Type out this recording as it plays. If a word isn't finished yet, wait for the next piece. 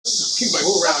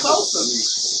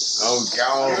Oh,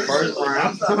 God, first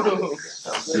round.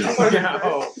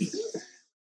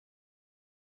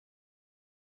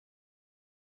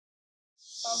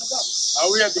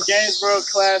 We at the Gainesboro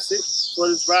Classic for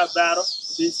this rap battle.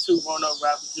 These two Roanoke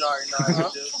rappers, you already know how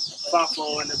to do.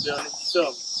 Buffalo in the building.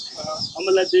 So, I'm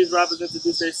gonna let these rappers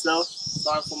introduce themselves.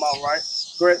 Starting from my right,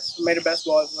 Grytz, made the best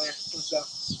boys win. What's up?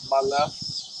 My left,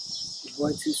 your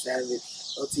boy Too Savage,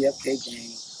 OTFK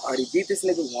gang. Already beat this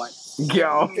nigga once. Yo.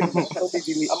 I hope he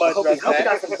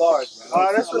got some bars, bro.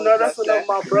 Alright, that's enough,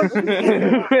 my brother. We're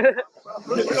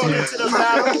gonna get into the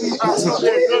battle. It's gonna be a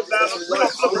good battle. We're gonna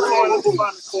flip the coin. Let's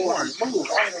find the coin.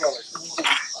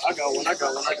 I got one.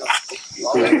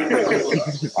 Y'all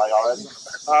ready?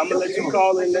 I'm gonna let you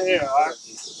call in the air, alright?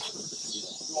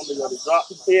 You want me to let it drop?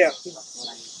 Yeah.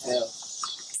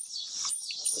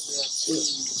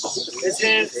 It's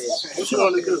his. What you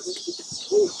want to do?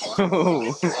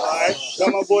 Alright, got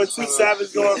my boy Too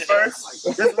Savage going first.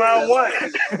 This round one.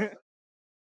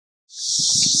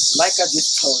 Like I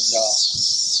just told y'all,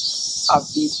 I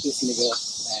beat this nigga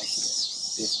last year,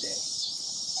 this day.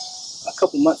 A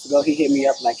couple months ago, he hit me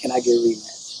up like, can I get a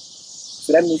rematch?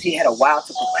 So that means he had a while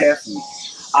to prepare for me.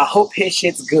 I hope his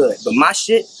shit's good, but my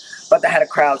shit, but I had a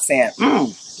crowd saying,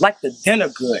 like the dinner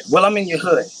good. Well, I'm in your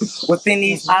hood. Within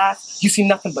these eyes, you see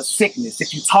nothing but sickness.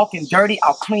 If you talking dirty,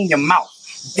 I'll clean your mouth.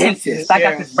 Dentist, I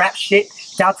got this rap shit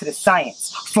down to the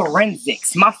science.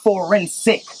 Forensics, my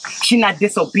forensic. She not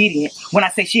disobedient when I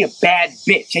say she a bad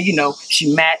bitch. And you know,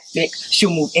 she mad thick.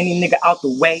 She'll move any nigga out the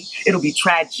way. It'll be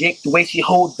tragic the way she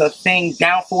hold the thing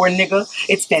down for a nigga.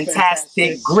 It's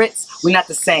fantastic. Grytz, we not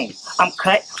the same. I'm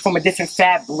cut from a different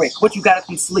fabric. What you got up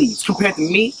them sleeves? Compared to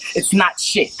me, it's not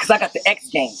shit. Cause I got the X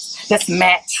Games. That's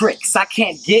mad tricks. I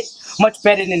can't get much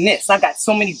better than this. I got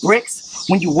so many bricks.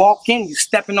 When you walk in, you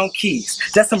stepping on keys.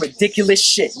 That's some ridiculous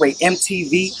shit. Wait,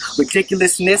 MTV,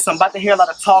 ridiculousness. I'm about to hear a lot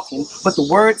of talking, but the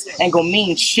words ain't gonna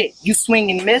mean shit. You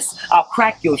swing and miss, I'll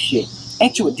crack your shit.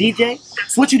 Ain't you a DJ?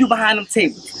 So what you do behind them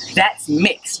tables? That's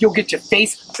mix. You'll get your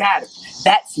face battered.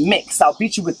 That's mix. I'll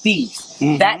beat you with these.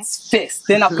 That's fist.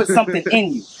 Then I'll put something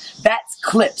in you. That's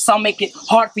clips. I'll make it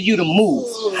hard for you to move.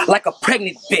 Like a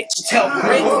pregnant bitch. Tell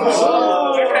Grytz.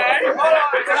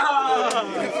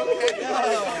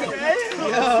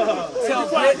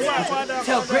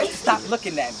 Tell Grytz to stop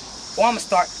looking at me, or I'ma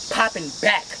start popping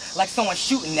back like someone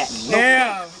shooting at me.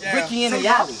 No, Ricky in the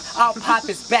alley, I'll pop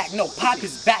his back. No, pop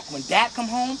his back. When dad come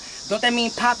home, don't that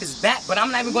mean pop his back? But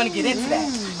I'm not even going to get into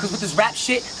that, because with this rap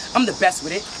shit, I'm the best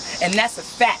with it, and that's a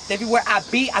fact. Everywhere I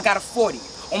be, I got a 40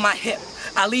 on my hip.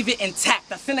 I leave it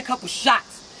intact. I send a couple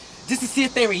shots just to see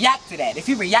if they react to that. If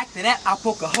you react to that, I'll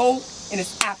poke a hole in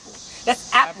his apple.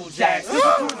 That's apple jazz.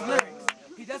 Listen to his lyrics.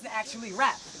 He doesn't actually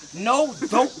rap. No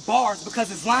dope bars because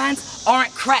his lines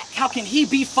aren't crack. How can he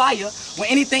be fire when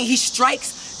anything he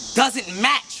strikes doesn't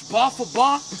match? Bar for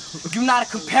bar, you not a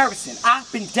comparison.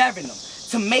 I've been daring him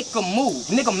to make a move.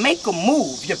 Nigga, make a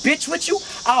move. Your bitch with you?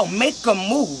 I'll make a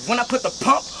move. When I put the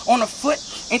pump on a foot,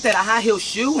 ain't that a high heel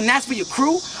shoe? And that's for your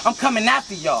crew, I'm coming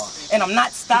after y'all. And I'm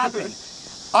not stopping.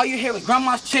 All you hear is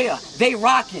grandma's chair, they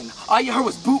rocking. All you heard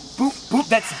was boop, boop, boop,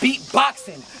 that's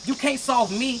beatboxing. You can't solve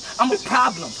me, I'm a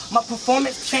problem. My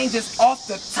performance changes off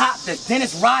the top, that's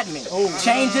Dennis Rodman.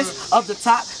 Changes of the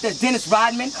top, that's Dennis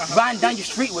Rodman. Riding down your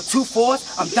street with 2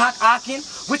 4s, I'm Doc Ocken.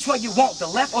 Which one you want, the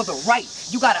left or the right?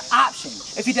 You got an option.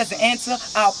 If he doesn't answer,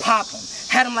 I'll pop him.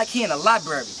 Had him like he in a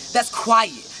library, that's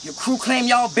quiet. Your crew claim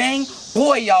y'all bang,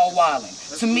 boy y'all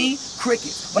wildin'. To me,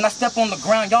 crickets. When I step on the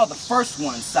ground, y'all the first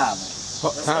one silent.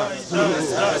 Fuck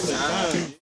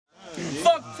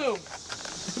 2.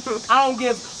 I don't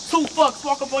give 2 fucks.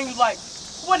 Walk up on you like,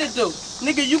 what it do?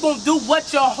 Nigga, you gonna do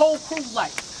what your whole crew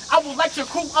like. I will light your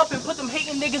crew up and put them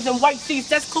hating niggas in white sheets.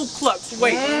 That's Ku Klux.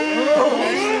 Wait.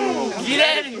 Get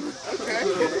at it.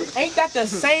 Ain't that the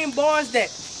same bars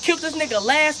that killed this nigga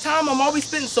last time? I'm always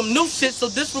spitting some new shit, so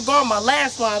disregard my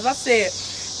last lines. I said,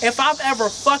 if I've ever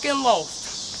fucking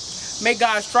lost, may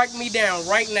God strike me down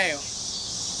right now.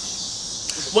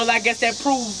 Well, I guess that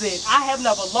proves it. I have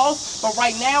never lost, but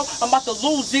right now, I'm about to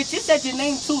lose it. You said your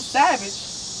name Too Savage.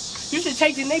 You should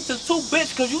change your name to Too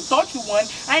Bitch, because you thought you won.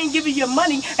 I ain't giving you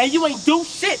money, and you ain't do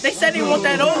shit. They said they want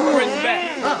that old Grytz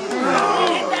back.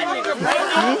 Get that nigga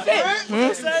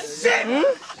right. Shit.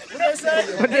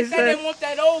 What they said they want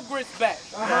that old Grytz back.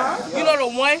 You know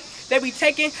the one that be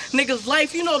taking niggas'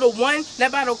 life? You know the one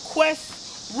that battle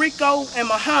Quest, Rico, and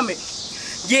Muhammad?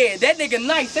 Yeah, that nigga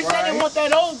nice. They said they want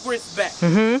that old Grytz back.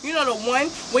 You know the one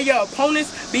when your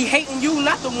opponents be hating you,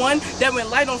 not the one that went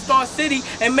light on Star City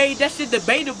and made that shit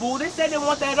debatable. They said they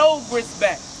want that old Grytz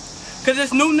back. Cause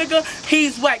this new nigga,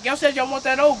 he's whack. Y'all said y'all want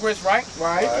that old Grytz, right?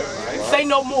 Right. Say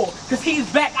no more, cause he's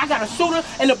back. I got a shooter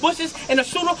in the bushes and a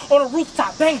shooter on the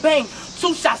rooftop. Bang, bang,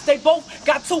 2 shots. They both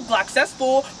got 2 Glocks. That's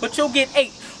 4, but you'll get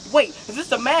 8. Wait, is this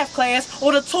the math class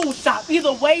or the tool shop?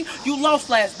 Either way, you lost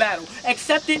last battle.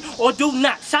 Accept it or do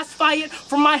not. Shots fired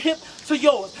from my hip to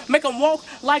yours. Make them walk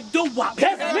like doo-wop.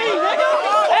 That's me, nigga!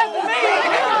 That's me,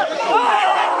 nigga!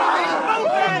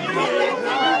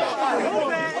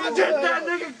 Get that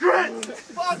nigga Grytz!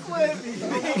 Fuck with me!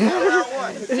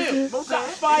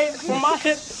 Shots fired from my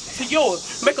hip to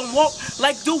yours. Make them walk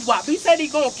like doo-wop. He said he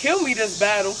gonna kill me this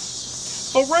battle.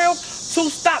 For real? 2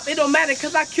 stop. It don't matter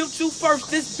cause I killed you first.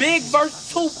 This big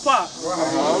verse Tupac.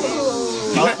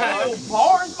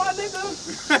 Bars, my nigga.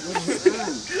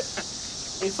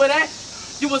 And for that,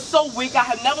 you was so weak. I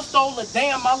have never stolen a day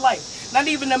in my life. Not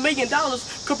even $1 million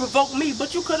could provoke me,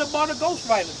 but you could have bought a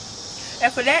ghostwriter.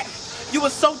 And for that, you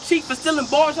was so cheap for stealing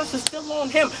bars. I should steal on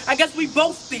him. I guess we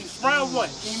both thieves. Round 1.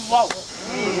 You lost.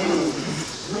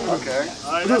 Okay.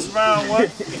 Alright, that's round 1.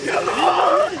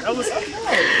 That was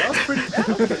pretty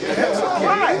epic. That's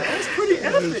alright. That's pretty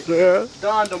epic.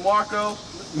 Don DeMarco.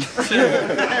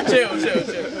 Chill.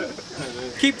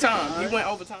 Keep time. He went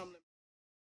overtime.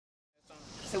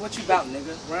 Say what you about,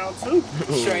 nigga? Round 2.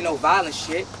 Sure ain't no violent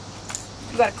shit.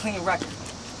 You got a clean record.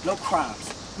 No crimes.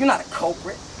 You're not a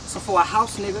culprit. So for a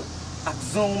house nigga, I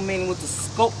zoom in with the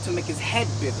scope to make his head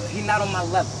bigger. He not on my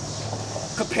level.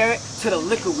 Compare it to the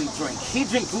liquor we drink. He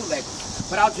drink bootleg,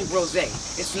 but I'll drink rosé.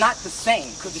 It's not the same,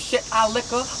 cause the shit I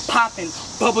liquor poppin',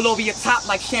 bubble over your top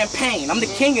like champagne. I'm the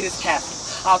king of this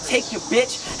castle. I'll take your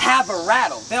bitch, have a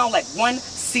rattle. They don't like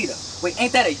 1-seater. Wait,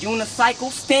 ain't that a unicycle?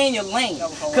 Stay in your lane.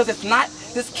 Cause if not,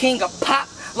 this king of pop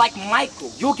like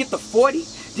Michael. You'll get the 40,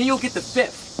 then you'll get the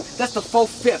 5th. That's the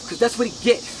 4/5, cause that's what he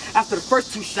get. After the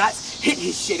first 2 shots, hit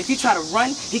his shit. If you try to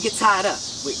run, he get tied up.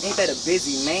 Wait, ain't that a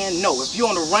busy man? No, if you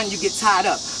on the run, you get tied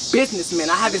up. Businessman,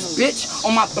 I have his bitch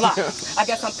on my block. I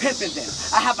guess I'm pimping them.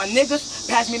 I have my niggas,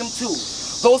 pass me them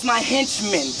tools. Those my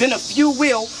henchmen. Then a few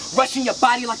will rush in your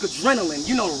body like adrenaline.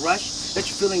 You know the rush that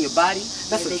you feel in your body?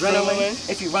 That's adrenaline.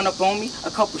 If you run up on me,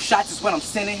 a couple shots is what I'm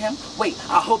sending him. Wait,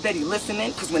 I hope that he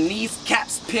listening, cause when these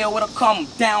caps peel, it'll come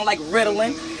down like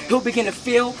Ritalin. He'll begin to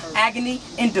feel agony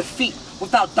and defeat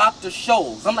without Dr.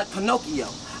 Scholl's. I'm like Pinocchio.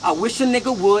 I wish a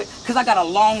nigga would, cause I got a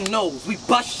long nose. We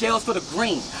bust shells for the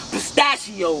green.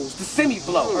 Pistachios, the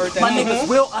semi-blow. My niggas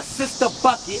will assist the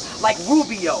bucket like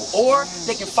Rubio. Or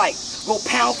they can fight, go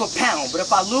pound for pound. But if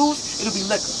I lose, it'll be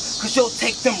liquor. Cause you'll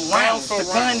take them rounds. The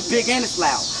gun big and it's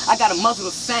loud. I got a muzzle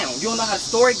to sound. You don't know how the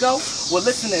story go? Well,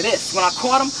 listen to this. When I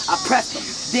caught him, I pressed him.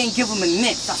 Didn't give him a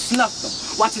nick, I snuffed him.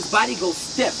 Watch his body go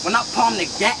stiff. When I palm the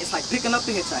gat, it's like picking up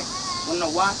the hitchhiker. Wanna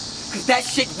know why? Cause that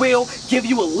shit will give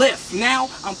you a lift. Now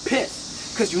I'm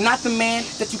pissed. Cause you're not the man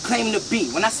that you claim to be.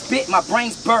 When I spit, my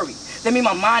brain's buried. That mean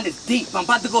my mind is deep. I'm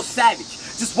about to go savage.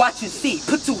 Just watch and see.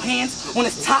 Put 2 hands on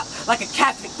his top like a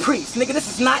Catholic priest. Nigga, this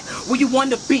is not where you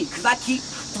want to be. Cause I keep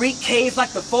 3 Ks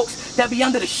like the folks that be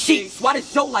under the sheets. Why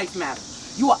does your life matter?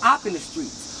 You are op in the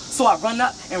streets. So I run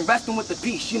up and rest him with the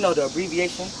peace. You know the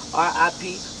abbreviation,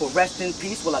 RIP, for rest in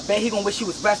peace. Well, I bet he gonna wish he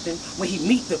was resting when he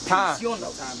meet the peace. You don't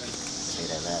know.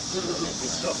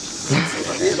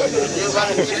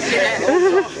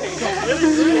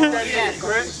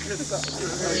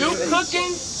 You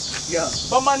cooking? Yeah.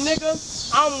 But my nigga,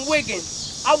 I'm wigging.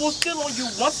 I will steal on you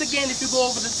once again if you go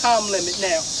over the time limit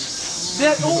now.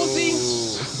 That Uzi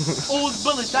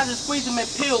bullets, I just squeeze them and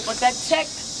peel, but that tech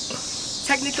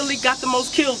technically got the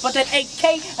most kills. But that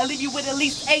 8K, I leave you with at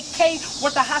least 8K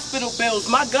worth of hospital bills.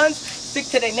 My guns stick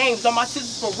to their names, on my shit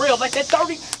is for real. Like that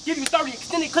 30, give you 30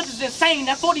 extended clips is insane.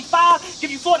 That 45,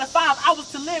 give you 4 to 5 hours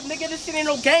to live, nigga. This shit ain't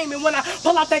no game. And when I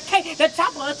pull out that K, that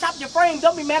chopper will chop your frame.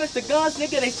 Don't be mad at the guns,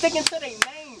 nigga. They sticking to their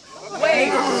name.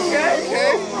 Wait,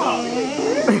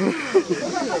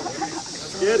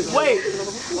 wait,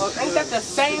 ain't that the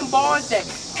same bars that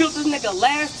killed this nigga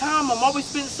last time? I'm always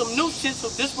spitting some new shit, so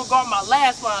disregard my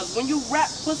last lines. When you rap,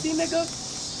 pussy nigga,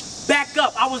 back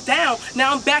up. I was down,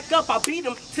 now I'm back up. I beat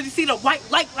him till you see the white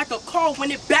light like a car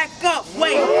when it back up.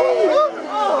 Wait.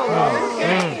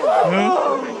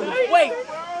 Wait.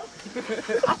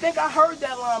 I think I heard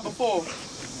that line before.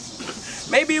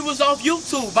 Maybe it was off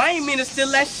YouTube. I ain't mean to steal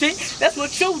that shit. That's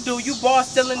what you do, you bar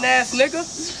stealing ass nigga.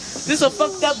 This a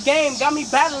fucked up game. Got me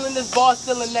battling this bar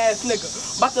stealing ass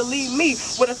nigga. About to leave me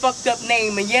with a fucked up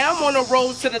name. And yeah, I'm on the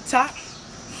road to the top.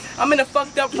 I'm in a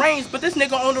fucked up range, but this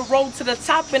nigga on the road to the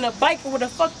top in a bike with a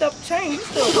fucked up chain. You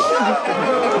still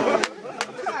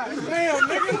damn,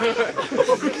 nigga.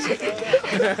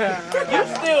 You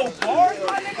still bored,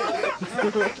 my nigga?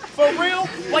 For real?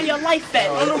 Where your life at?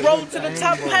 On the road to the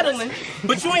top pedaling.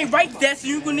 But you ain't right there, so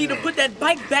you gonna need to put that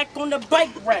bike back on the bike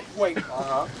rack. Wait.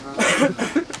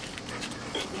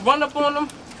 Run up on them,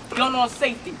 gun on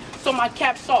safety. So my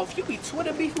cap's off. You be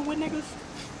Twitter beefing with niggas?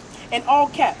 In all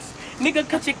caps. Nigga,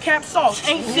 cut your caps off.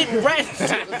 Ain't shit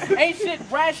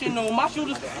rational. My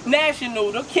shooters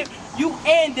national. They'll keep you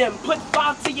and them. Put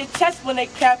 5 to your chest when they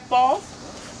cap off.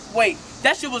 Wait,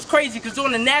 that shit was crazy because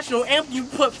on the national anthem you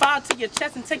put 5 to your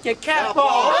chest and take your cap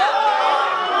off.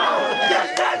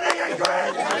 Get that nigga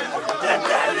Grytz! Get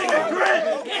that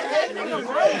nigga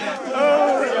Grytz!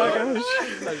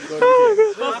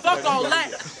 But fuck all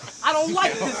that. I don't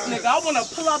like this nigga. I wanna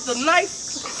pull out the knife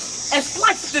and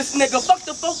slice this nigga. Fuck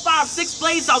the 4, 5, 6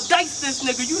 blades, I'll dice this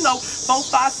nigga. You know, 4,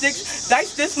 5, 6,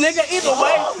 dice this nigga. Either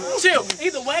way, chill.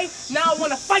 Either way, now I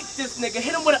wanna fight this nigga.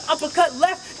 Hit him with an uppercut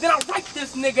left, then I'll right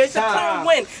this nigga. It's a clear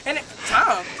win. And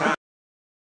time.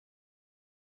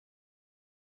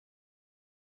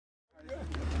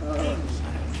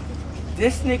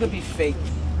 This nigga be fake.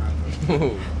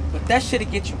 But that shit'll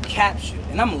get you captured.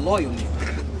 And I'm a loyal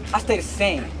nigga. I stay the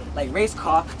same. Like race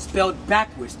car spelled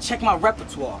backwards. Check my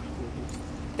repertoire.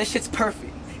 That shit's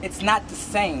perfect. It's not the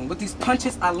same. With these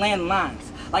punches, I land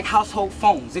lines like household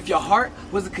phones. If your heart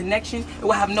was a connection, it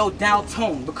would have no dial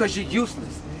tone because you're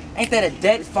useless. Ain't that a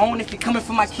dead phone? If you're coming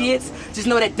for my kids, just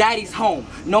know that daddy's home.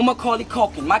 No Macaulay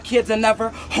Culkin. My kids are never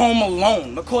home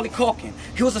alone. Macaulay Culkin,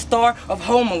 he was a star of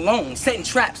Home Alone, setting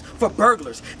traps for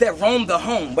burglars that roam the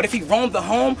home. But if he roamed the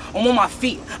home, I'm on my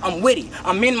feet. I'm witty.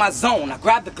 I'm in my zone. I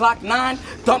grab the Glock 9,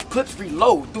 dump clips,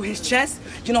 reload. Through his chest,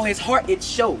 you know his heart, it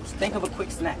shows. Think of a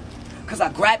quick snap. Cause I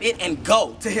grab it and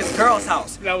go to his girl's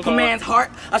house. Her man's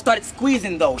heart, I started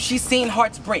squeezing though. She's seen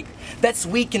hearts break. That's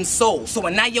weak in soul. So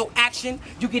when now your action,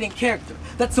 you get in character.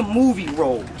 That's a movie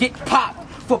role. Get popped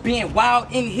for being wild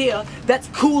in here. That's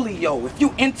coolio. If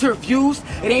you interviews,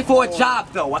 it ain't for a job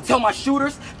though. I tell my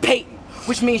shooters, Peyton,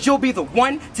 which means you'll be the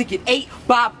one to get ate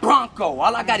by Bronco.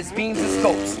 All I got is beams and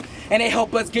scopes. And they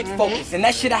help us get focused. And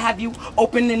that shit I have you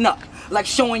opening up, like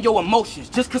showing your emotions.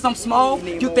 Just cause I'm small,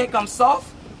 you think I'm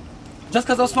soft? Just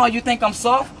cause I'm small, you think I'm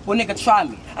soft? Well, nigga, try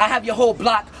me. I have your whole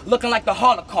block looking like the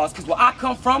Holocaust. Cause where I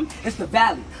come from, it's the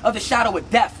valley of the shadow of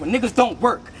death. Where niggas don't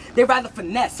work, they rather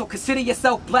finesse. So consider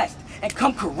yourself blessed and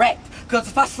come correct. Cause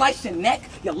if I slice your neck,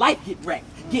 your life get wrecked.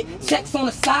 Get checks on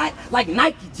the side like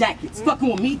Nike jackets.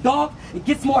 Fucking with me, dog, it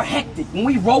gets more hectic. When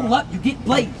we roll up, you get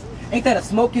blazed. Ain't that a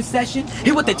smoking session?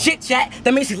 He with the chit chat,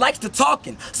 that means he likes the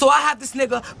talking. So I have this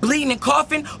nigga bleeding and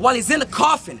coughing while he's in the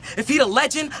coffin. If he the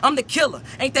legend, I'm the killer.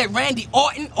 Ain't that Randy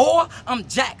Orton? Or I'm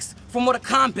Jax from Mortal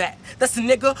Kombat. That's a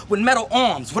nigga with metal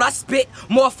arms. What I spit,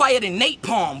 more fire than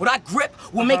napalm. What I grip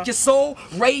will make your soul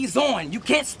raise on. You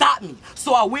can't stop me,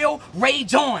 so I will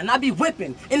rage on. I be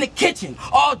whipping in the kitchen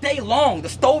all day long. The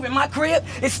stove in my crib,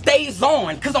 it stays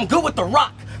on. Cause I'm good with the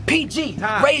rock. PG,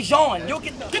 rage on. You'll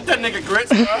get that nigga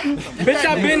Grytz, Bitch,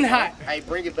 I been hot. Hey,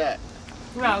 bring it back.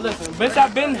 Nah, listen, bitch, I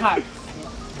been hot.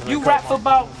 You rap for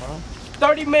about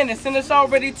 30 minutes and it's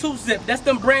already 2-zip. That's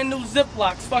them brand new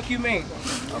Ziplocs. Fuck you mean?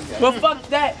 Okay. Well, fuck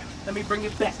that. Let me bring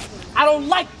it back. I don't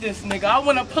like this nigga. I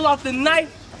want to pull out the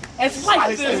knife and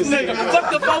slice this nigga.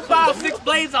 Fuck the 4, 5, 6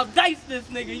 blades. I'll dice this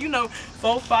nigga. You know,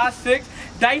 4, 5, 6.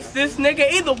 Dice this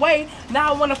nigga. Either way,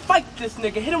 now I want to fight this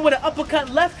nigga. Hit him with an uppercut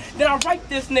left, then I right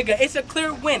this nigga. It's a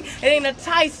clear win. It ain't a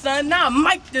tie, son. Now I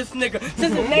mic this nigga.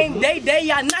 Since the name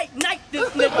day, I night this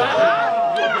nigga.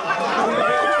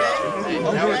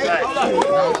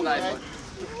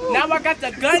 Now I got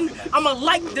the gun, I'ma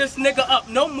light this nigga up.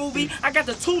 No movie, I got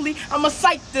the toolie, I'ma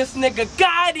sight this nigga.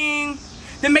 Got him.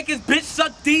 Then make his bitch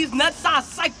suck these nuts, I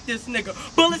sight this nigga.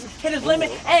 Bullets hit his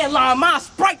limit, and line, I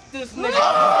sprite this nigga.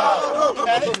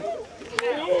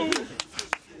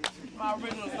 My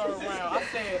original third round, I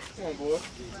said, come on, boy.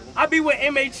 I be with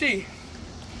MHE.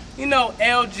 You know,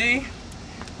 LG,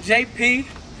 JP,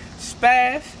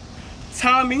 Spaz,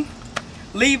 Tommy,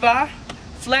 Levi,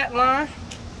 Flatline.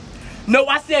 No,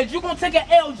 I said, you gonna take an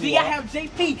LG, I have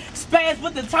JP, Spaz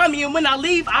with the Tommy, and when I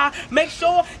leave, I make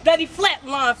sure that he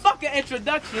flatline. Fuck an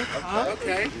introduction.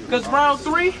 Okay. Cause round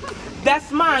 3,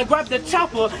 that's mine. Grab the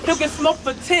chopper, you can smoke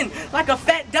for 10, like a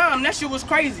fat dime. That shit was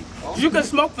crazy. You can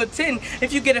smoke for 10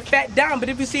 if you get a fat dime, but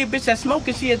if you see a bitch that's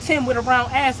smoking, she a 10 with a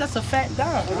round ass, that's a fat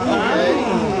dime.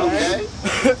 Okay.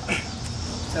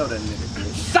 Tell that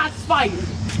nigga. Shots fired.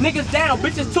 Niggas down,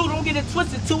 bitches too, don't get it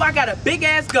twisted too. I got a big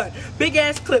ass gun, big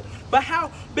ass clip. But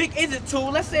how big is it too?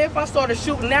 Let's say if I started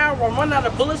shooting now, I'll run out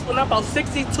of bullets when I'm about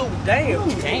 62. Damn.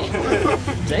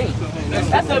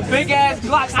 That's a big ass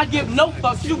Glock. I give no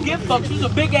fucks, you give fucks. You's a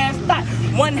big ass thought.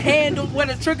 One hand on where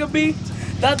the trigger be.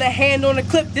 The other hand on the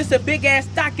clip, this a big ass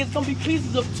stock. It's gonna be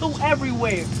pieces of 2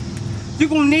 everywhere. You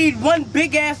gonna need 1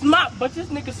 big ass mop, but this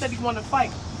nigga said he wanna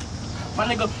fight. My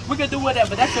nigga, we can do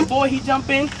whatever. That's your boy, he jump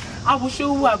in, I will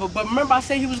shoot whoever. But remember I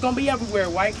said he was gonna be everywhere,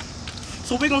 right?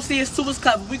 So we gonna see his 2 is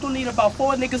covered. We gonna need about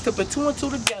 4 niggas to put 2 and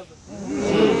 2 together.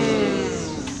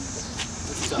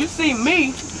 You see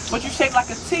me, but you shaped like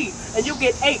a T, and you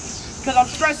get 8, cause I'm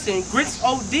stressing. Grytz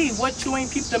OD, what you ain't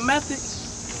peeped the method?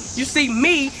 You see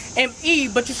me, M-E,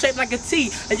 but you shaped like a T,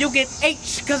 and you get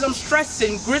H, cause I'm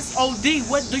stressing. Grytz OD,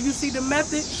 what do you see the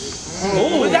method?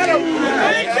 Was that a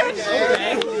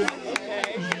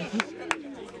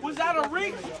Was that a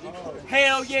reach?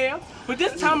 Hell yeah. But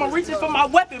this time I'm reaching for my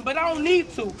weapon, but I don't need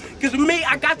to. Cause me,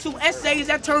 I got 2 essays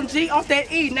that turn G off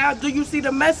that E. Now do you see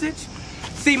the message?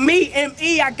 See me,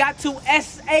 M-E, I got 2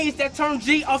 S-A's that turn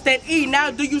G off that E.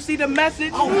 Now do you see the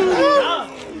message? Oh,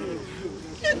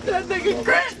 get that nigga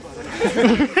Grytz.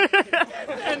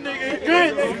 That nigga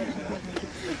Grytz.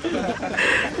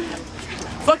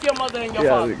 Fuck your mother and your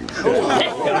father.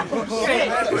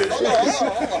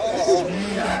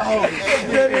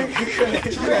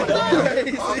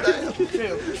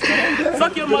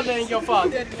 Fuck your mother and your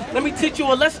father. Let me teach you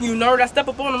a lesson, you nerd. I step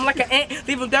up on them like an ant,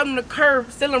 leave them down in the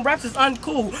curve. Stealing raps is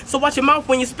uncool. So watch your mouth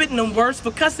when you're spitting them words.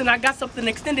 For cussing, I got something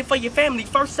extended for your family.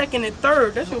 1st, 2nd, and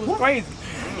 3rd. That shit was crazy.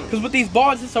 Cause with these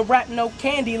bars, it's a rap, no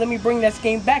candy. Let me bring that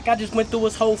scheme back. I just went through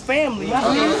his whole family.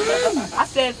 I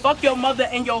said, fuck your mother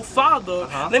and your father.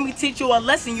 Let me teach you a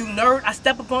lesson, you nerd. I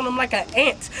step upon them like an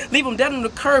ant. Leave them down on the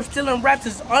curve. Stealing raps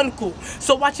is uncool.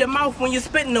 So watch your mouth when you're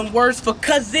spitting them words. For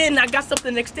cousin, I got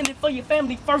something extended for your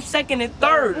family. 1st, 2nd, and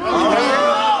 3rd.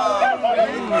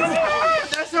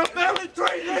 That's your family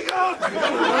tree, nigga!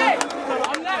 Hey,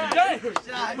 I'm not done.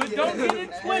 But don't get it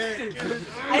twisted.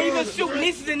 I even shoot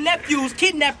nieces and nephews,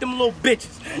 kidnap them little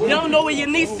bitches. You don't know where your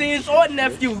niece is or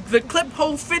nephew. The clip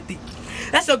holds 50.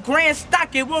 That's a grand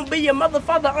stock. It won't be your mother,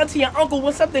 father, auntie, and uncle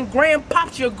when something grand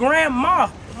pops your grandma.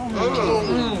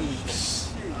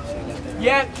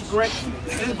 Yeah, Grytz.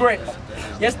 It's Grytz.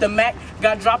 Yes, the Mac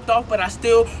got dropped off, but I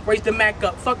still raised the Mac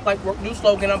up. Fuck like new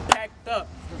slogan, I'm packed up.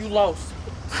 You lost.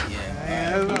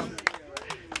 Yeah.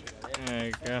 There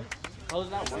you go. Close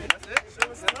that one. That's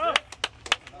it.